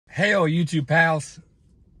Hey, YouTube pals.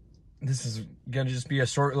 This is gonna just be a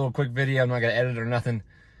short little quick video. I'm not gonna edit or nothing.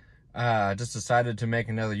 Just decided to make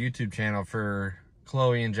another YouTube channel for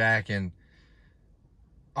Chloe and Jack, and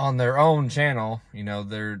on their own channel, you know,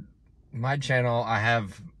 my channel, I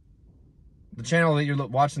have the channel that you're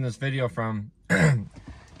watching this video from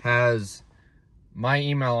has my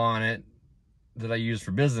email on it that I use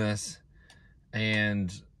for business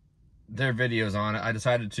and their videos on it. I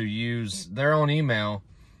decided to use their own email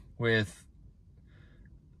with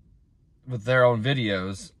their own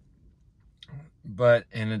videos,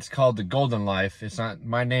 and it's called The Golden Life. It's not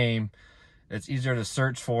my name. It's easier to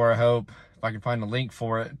search for, I hope, if I can find a link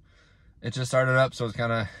for it. It just started up, so it's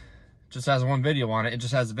kind of just has one video on it. It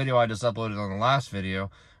just has the video I just uploaded on the last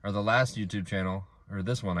video, or the last YouTube channel, or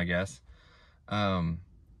this one, I guess. I'll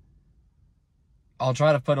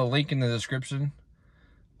try to put a link in the description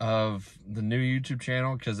of the new YouTube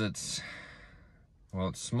channel, because it's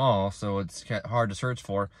small, so it's hard to search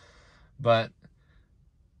for. But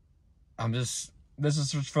this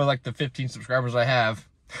is just for like the 15 subscribers I have.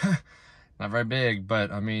 Not very big, but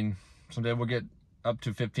I mean, someday we'll get up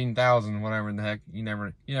to 15,000, whatever in the heck. You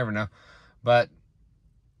never know. But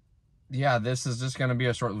yeah, this is just gonna be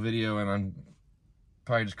a short video, and I'm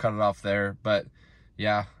probably just cut it off there. But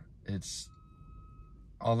yeah,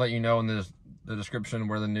 I'll let you know in the description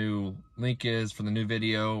where the new link is for the new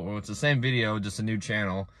video, or it's the same video, just a new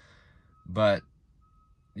channel. But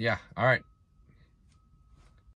yeah, all right.